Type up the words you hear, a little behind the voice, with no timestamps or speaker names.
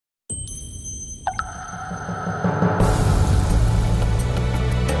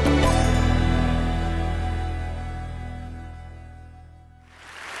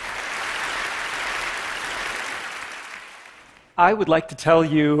I would like to tell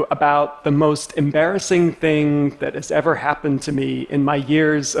you about the most embarrassing thing that has ever happened to me in my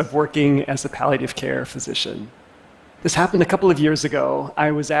years of working as a palliative care physician. This happened a couple of years ago. I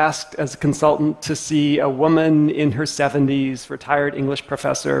was asked as a consultant to see a woman in her 70s, retired English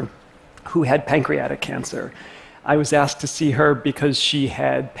professor, who had pancreatic cancer. I was asked to see her because she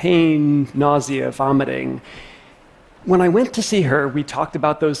had pain, nausea, vomiting. When I went to see her, we talked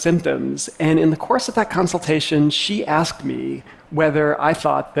about those symptoms, and in the course of that consultation, she asked me whether I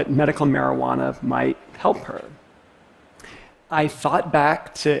thought that medical marijuana might help her. I thought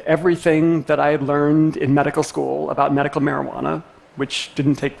back to everything that I had learned in medical school about medical marijuana, which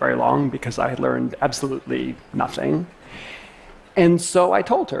didn't take very long because I had learned absolutely nothing. And so I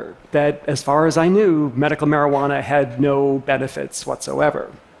told her that as far as I knew, medical marijuana had no benefits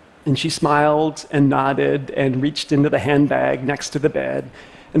whatsoever. And she smiled and nodded and reached into the handbag next to the bed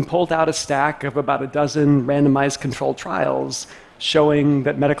and pulled out a stack of about a dozen randomized controlled trials showing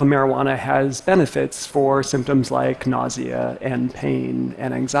that medical marijuana has benefits for symptoms like nausea and pain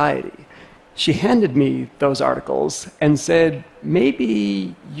and anxiety. She handed me those articles and said,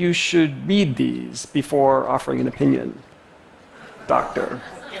 maybe you should read these before offering an opinion, doctor.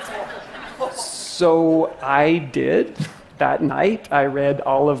 So I did. That night, I read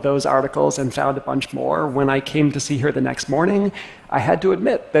all of those articles and found a bunch more. When I came to see her the next morning, I had to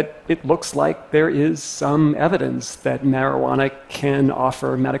admit that it looks like there is some evidence that marijuana can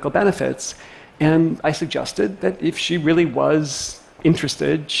offer medical benefits. And I suggested that if she really was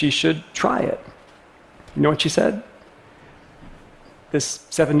interested, she should try it. You know what she said? This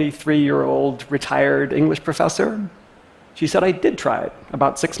 73-year-old retired English professor? She said, I did try it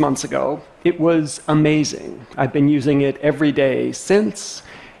about 6 months ago. It was amazing. I've been using it every day since.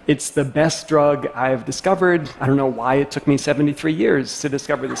 It's the best drug I've discovered. I don't know why it took me 73 years to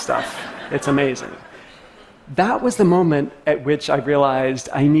discover this stuff. It's amazing. That was the moment at which I realized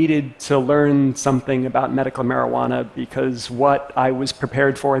I needed to learn something about medical marijuana because what I was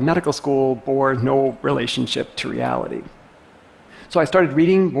prepared for in medical school bore no relationship to reality. So I started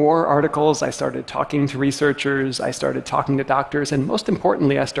reading more articles, I started talking to researchers, I started talking to doctors, and most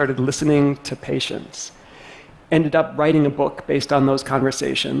importantly, I started listening to patients. Ended up writing a book based on those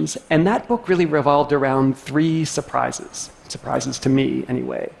conversations, and that book really revolved around 3 surprises to me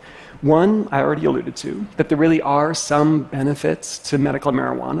anyway. One, I already alluded to, that there really are some benefits to medical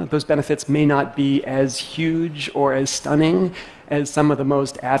marijuana. Those benefits may not be as huge or as stunning as some of the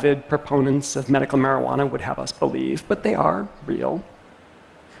most avid proponents of medical marijuana would have us believe, but they are real.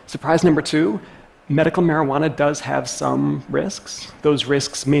 Surprise number 2, medical marijuana does have some risks. Those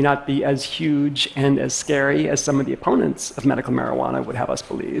risks may not be as huge and as scary as some of the opponents of medical marijuana would have us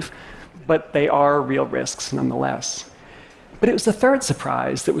believe, but they are real risks nonetheless. But it was the 3rd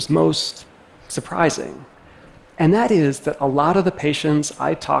surprise that was most surprising, and that is that a lot of the patients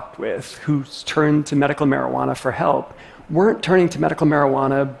I talked with who turned to medical marijuana for help weren't turning to medical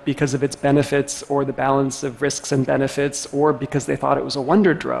marijuana because of its benefits or the balance of risks and benefits or because they thought it was a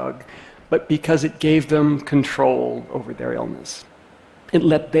wonder drug, but because it gave them control over their illness. It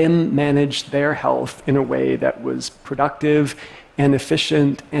let them manage their health in a way that was productive and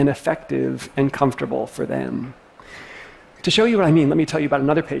efficient and effective and comfortable for them. To show you what I mean, let me tell you about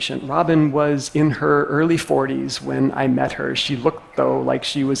another patient. Robin was in her early 40s when I met her. She looked, though, like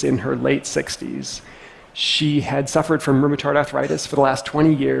she was in her late 60s. She had suffered from rheumatoid arthritis for the last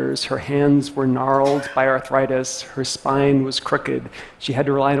 20 years. Her hands were gnarled by arthritis. Her spine was crooked. She had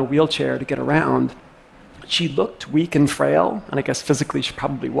to rely on a wheelchair to get around. She looked weak and frail, and I guess physically she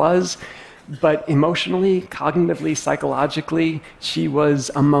probably was, but emotionally, cognitively, psychologically, she was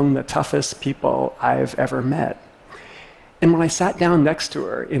among the toughest people I've ever met. And when I sat down next to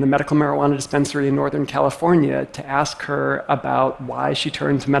her in a medical marijuana dispensary in Northern California to ask her about why she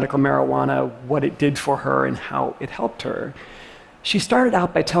turned to medical marijuana, what it did for her, and how it helped her, she started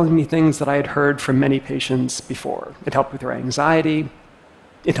out by telling me things that I had heard from many patients before. It helped with her anxiety.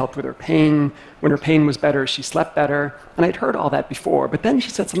 It helped with her pain. When her pain was better, she slept better. And I'd heard all that before. But then she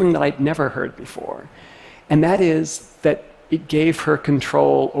said something that I'd never heard before. And that is that it gave her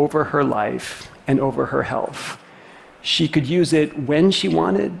control over her life and over her health. She could use it when she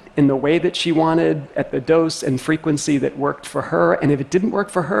wanted, in the way that she wanted, at the dose and frequency that worked for her. And if it didn't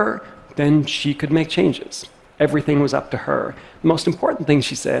work for her, then she could make changes. Everything was up to her. The most important thing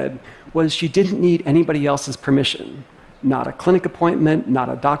she said was she didn't need anybody else's permission. Not a clinic appointment, not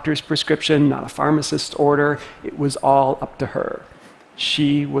a doctor's prescription, not a pharmacist's order. It was all up to her.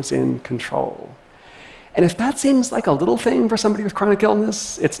 She was in control. And if that seems like a little thing for somebody with chronic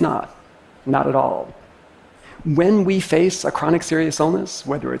illness, it's not. Not at all. When we face a chronic serious illness,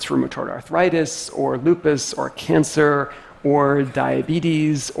 whether it's rheumatoid arthritis or lupus or cancer or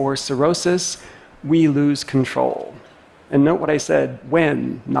diabetes or cirrhosis, we lose control. And note what I said,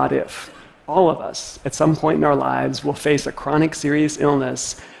 when, not if. All of us, at some point in our lives, will face a chronic serious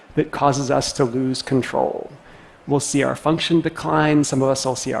illness that causes us to lose control. We'll see our function decline, some of us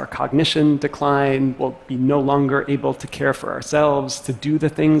will see our cognition decline, we'll be no longer able to care for ourselves, to do the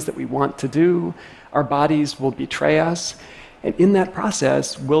things that we want to do, our bodies will betray us, and in that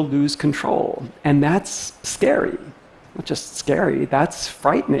process, we'll lose control. And that's scary. Not just scary, that's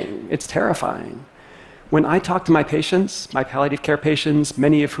frightening, it's terrifying. When I talk to my patients, my palliative care patients,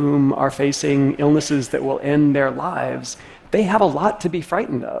 many of whom are facing illnesses that will end their lives, they have a lot to be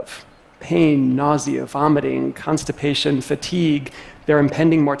frightened of. Pain, nausea, vomiting, constipation, fatigue, their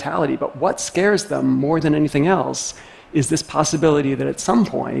impending mortality. But what scares them more than anything else is this possibility that at some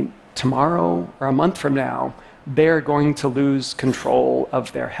point, tomorrow or a month from now, they're going to lose control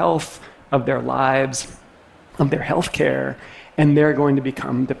of their health, of their lives, of their health care, and they're going to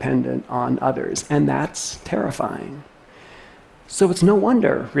become dependent on others. And that's terrifying. So it's no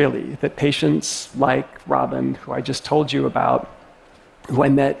wonder, really, that patients like Robin, who I just told you about, who I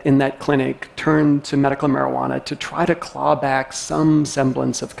met in that clinic, turned to medical marijuana to try to claw back some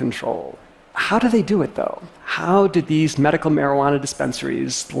semblance of control. How do they do it, though? How do these medical marijuana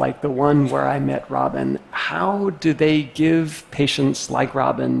dispensaries, like the one where I met Robin, how do they give patients like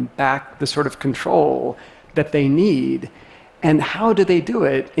Robin back the sort of control that they need? And how do they do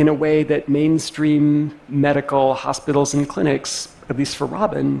it in a way that mainstream medical hospitals and clinics, at least for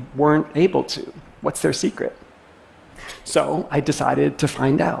Robin, weren't able to? What's their secret? So I decided to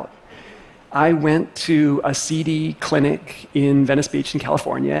find out. I went to a seedy clinic in Venice Beach in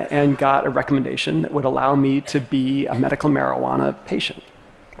California and got a recommendation that would allow me to be a medical marijuana patient.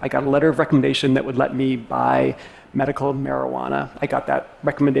 I got a letter of recommendation that would let me buy medical marijuana. I got that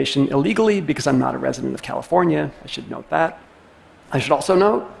recommendation illegally because I'm not a resident of California. I should note that. I should also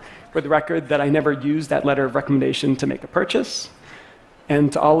note, for the record, that I never used that letter of recommendation to make a purchase.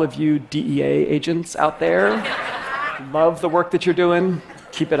 And to all of you DEA agents out there, love the work that you're doing.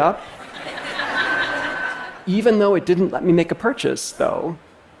 Keep it up. Even though it didn't let me make a purchase, though,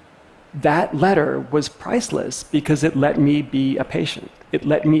 that letter was priceless because it let me be a patient. It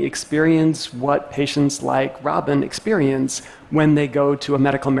let me experience what patients like Robin experience when they go to a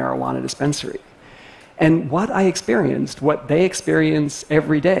medical marijuana dispensary. And what I experienced, what they experience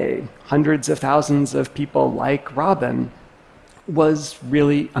every day, hundreds of thousands of people like Robin, was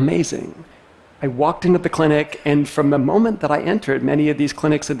really amazing. I walked into the clinic, and from the moment that I entered many of these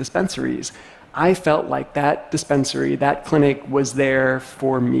clinics and dispensaries, I felt like that dispensary, that clinic was there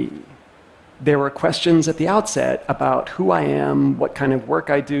for me. There were questions at the outset about who I am, what kind of work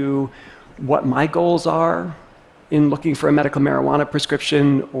I do, what my goals are in looking for a medical marijuana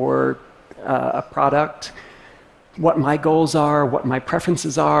prescription or a product, what my goals are, what my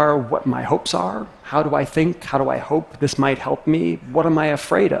preferences are, what my hopes are. How do I think? How do I hope this might help me? What am I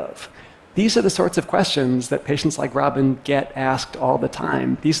afraid of? These are the sorts of questions that patients like Robin get asked all the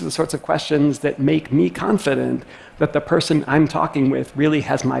time. These are the sorts of questions that make me confident that the person I'm talking with really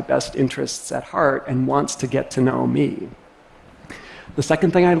has my best interests at heart and wants to get to know me. The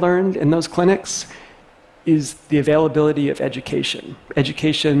second thing I learned in those clinics is the availability of education.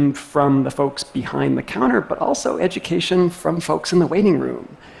 Education from the folks behind the counter, but also education from folks in the waiting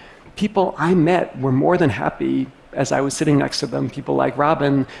room. People I met were more than happy, as I was sitting next to them, people like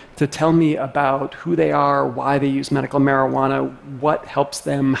Robin, to tell me about who they are, why they use medical marijuana, what helps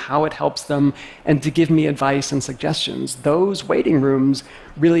them, how it helps them, and to give me advice and suggestions. Those waiting rooms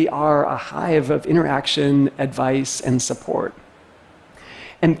really are a hive of interaction, advice, and support.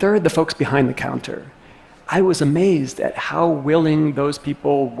 And third, the folks behind the counter. I was amazed at how willing those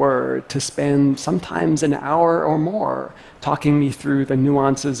people were to spend sometimes an hour or more talking me through the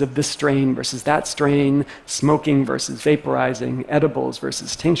nuances of this strain versus that strain, smoking versus vaporizing, edibles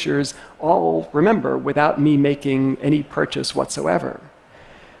versus tinctures, all, remember, without me making any purchase whatsoever.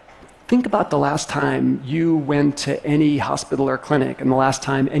 Think about the last time you went to any hospital or clinic and the last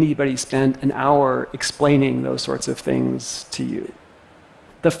time anybody spent an hour explaining those sorts of things to you.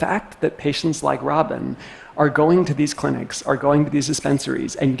 The fact that patients like Robin are going to these clinics, are going to these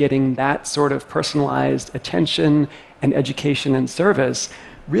dispensaries, and getting that sort of personalized attention and education and service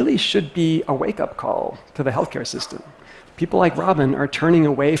really should be a wake-up call to the healthcare system. People like Robin are turning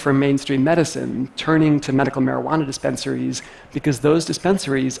away from mainstream medicine, turning to medical marijuana dispensaries, because those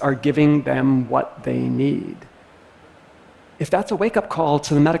dispensaries are giving them what they need. If that's a wake-up call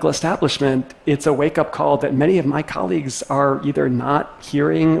to the medical establishment, it's a wake-up call that many of my colleagues are either not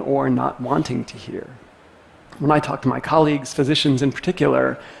hearing or not wanting to hear. When I talk to my colleagues, physicians in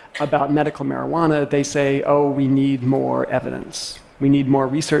particular, about medical marijuana, they say, oh, we need more evidence. We need more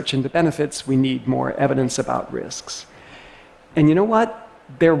research into benefits. We need more evidence about risks. And you know what?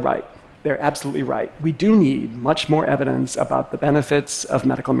 They're right. They're absolutely right. We do need much more evidence about the benefits of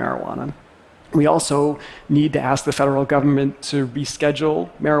medical marijuana. We also need to ask the federal government to reschedule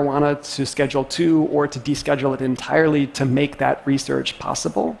marijuana to Schedule II or to deschedule it entirely to make that research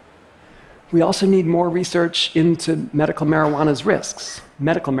possible. We also need more research into medical marijuana's risks.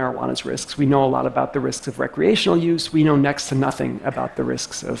 Medical marijuana's risks. We know a lot about the risks of recreational use. We know next to nothing about the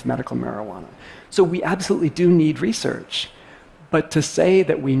risks of medical marijuana. So we absolutely do need research. But to say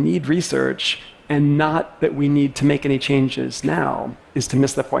that we need research and not that we need to make any changes now is to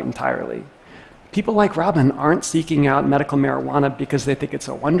miss the point entirely. People like Robin aren't seeking out medical marijuana because they think it's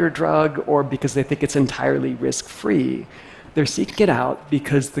a wonder drug or because they think it's entirely risk-free. They're seeking it out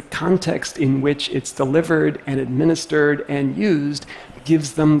because the context in which it's delivered and administered and used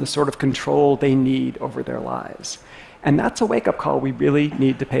gives them the sort of control they need over their lives. And that's a wake-up call we really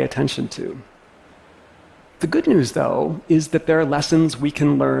need to pay attention to. The good news, though, is that there are lessons we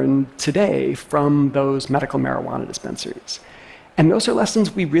can learn today from those medical marijuana dispensaries. And those are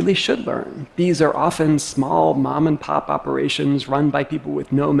lessons we really should learn. These are often small mom-and-pop operations run by people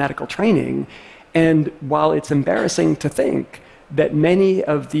with no medical training. And while it's embarrassing to think that many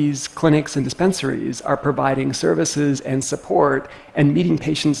of these clinics and dispensaries are providing services and support and meeting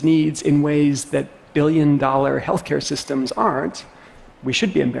patients' needs in ways that billion-dollar healthcare systems aren't, we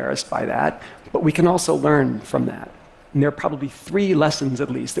should be embarrassed by that, but we can also learn from that. And there are probably 3 lessons, at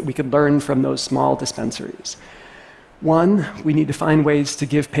least, that we could learn from those small dispensaries. One, we need to find ways to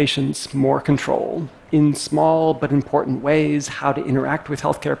give patients more control in small but important ways, how to interact with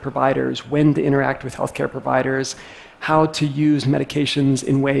healthcare providers, when to interact with healthcare providers, how to use medications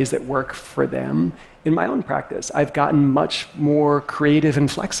in ways that work for them. In my own practice, I've gotten much more creative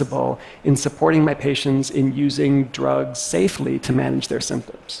and flexible in supporting my patients in using drugs safely to manage their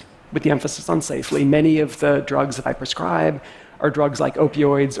symptoms. With the emphasis on safely, many of the drugs that I prescribe are drugs like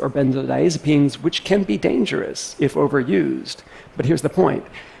opioids or benzodiazepines, which can be dangerous if overused. But here's the point.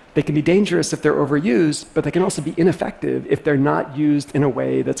 They can be dangerous if they're overused, but they can also be ineffective if they're not used in a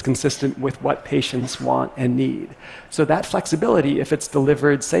way that's consistent with what patients want and need. So that flexibility, if it's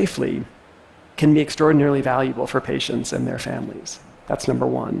delivered safely, can be extraordinarily valuable for patients and their families. That's number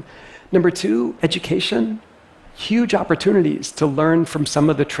 1. Number 2, education. Huge opportunities to learn from some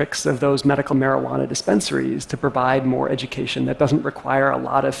of the tricks of those medical marijuana dispensaries to provide more education that doesn't require a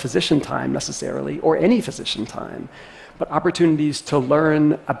lot of physician time necessarily, or any physician time, but opportunities to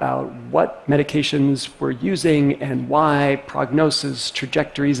learn about what medications we're using and why, prognosis,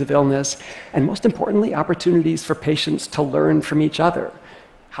 trajectories of illness, and most importantly, opportunities for patients to learn from each other.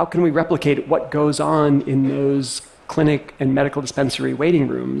 How can we replicate what goes on in those clinic and medical dispensary waiting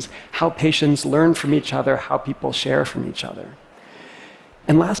rooms, how patients learn from each other, how people share from each other.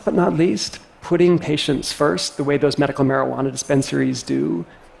 And last but not least, putting patients first, the way those medical marijuana dispensaries do,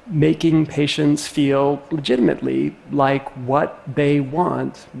 making patients feel legitimately like what they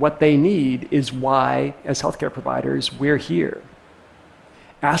want, what they need is why, as healthcare providers, we're here.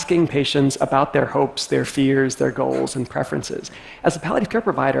 Asking patients about their hopes, their fears, their goals, and preferences. As a palliative care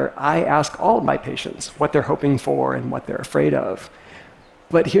provider, I ask all of my patients what they're hoping for and what they're afraid of.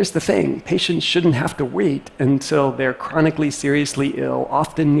 But here's the thing, patients shouldn't have to wait until they're chronically, seriously ill,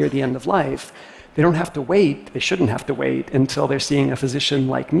 often near the end of life. They don't have to wait, they shouldn't have to wait until they're seeing a physician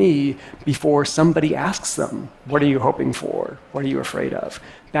like me before somebody asks them, what are you hoping for? What are you afraid of?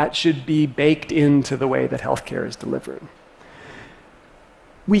 That should be baked into the way that healthcare is delivered.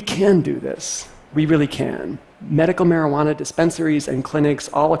 We can do this. We really can. Medical marijuana dispensaries and clinics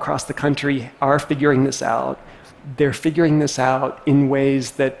all across the country are figuring this out. They're figuring this out in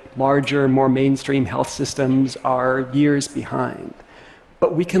ways that larger, more mainstream health systems are years behind.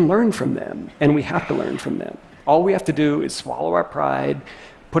 But we can learn from them, and we have to learn from them. All we have to do is swallow our pride,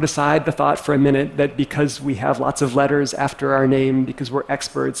 put aside the thought for a minute that because we have lots of letters after our name, because we're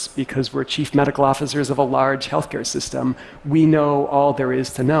experts, because we're chief medical officers of a large healthcare system, we know all there is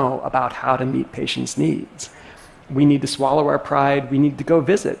to know about how to meet patients' needs. We need to swallow our pride. We need to go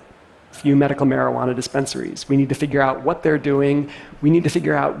visit a few medical marijuana dispensaries. We need to figure out what they're doing. We need to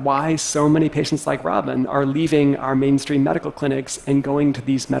figure out why so many patients like Robin are leaving our mainstream medical clinics and going to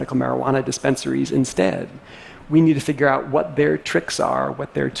these medical marijuana dispensaries instead. We need to figure out what their tricks are,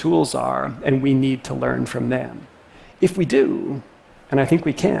 what their tools are, and we need to learn from them. If we do, and I think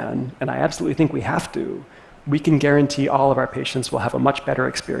we can, and I absolutely think we have to, we can guarantee all of our patients will have a much better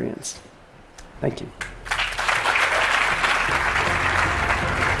experience. Thank you.